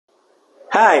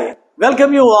Hi,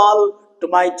 welcome you all to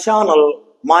my channel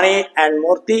Money and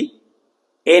Murthy.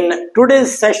 In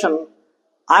today's session,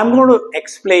 I'm going to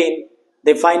explain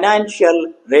the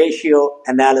financial ratio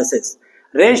analysis.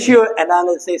 Ratio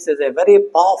analysis is a very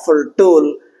powerful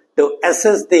tool to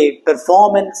assess the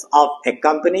performance of a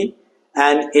company,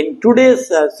 and in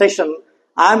today's session,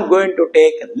 I'm going to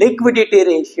take liquidity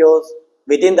ratios,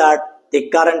 within that the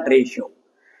current ratio.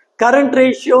 Current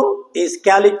ratio is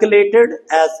calculated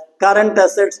as current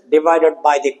assets divided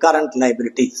by the current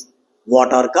liabilities.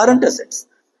 What are current assets?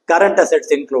 Current assets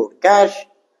include cash,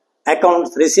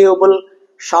 accounts receivable,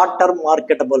 short-term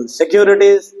marketable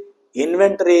securities,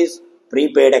 inventories,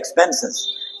 prepaid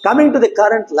expenses. Coming to the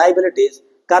current liabilities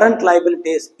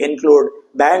include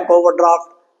bank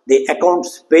overdraft, the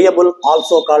accounts payable,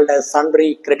 also called as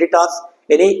sundry creditors,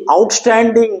 any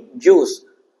outstanding dues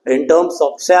in terms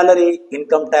of salary,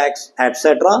 income tax,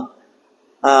 etc.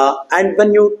 And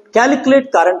when you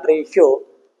calculate current ratio,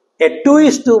 a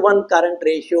 2:1 current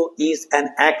ratio is an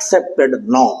accepted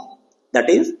norm. That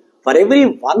is, for every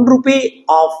 1 rupee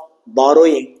of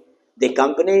borrowing, the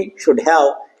company should have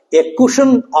a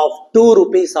cushion of 2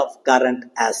 rupees of current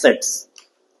assets.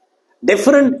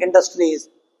 Different industries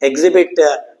exhibit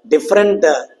different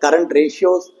current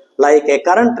ratios, like a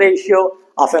current ratio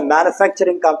of a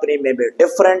manufacturing company may be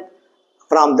different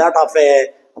from that of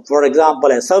for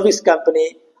example, a service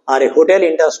company or a hotel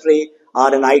industry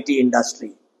or an IT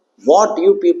industry. What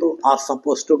you people are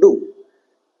supposed to do?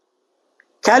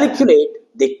 Calculate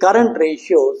the current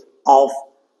ratios of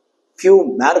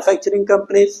few manufacturing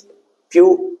companies,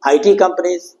 few IT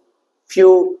companies,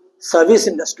 few service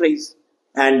industries,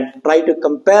 and try to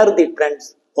compare the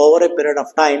trends over a period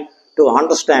of time to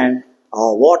understand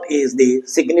what is the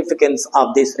significance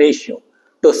of this ratio.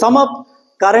 To sum up,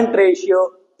 current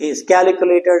ratio is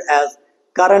calculated as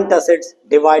current assets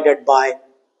divided by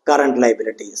current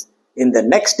liabilities. In the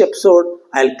next episode,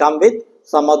 I'll come with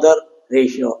some other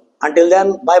ratio. Until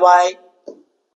then, bye bye.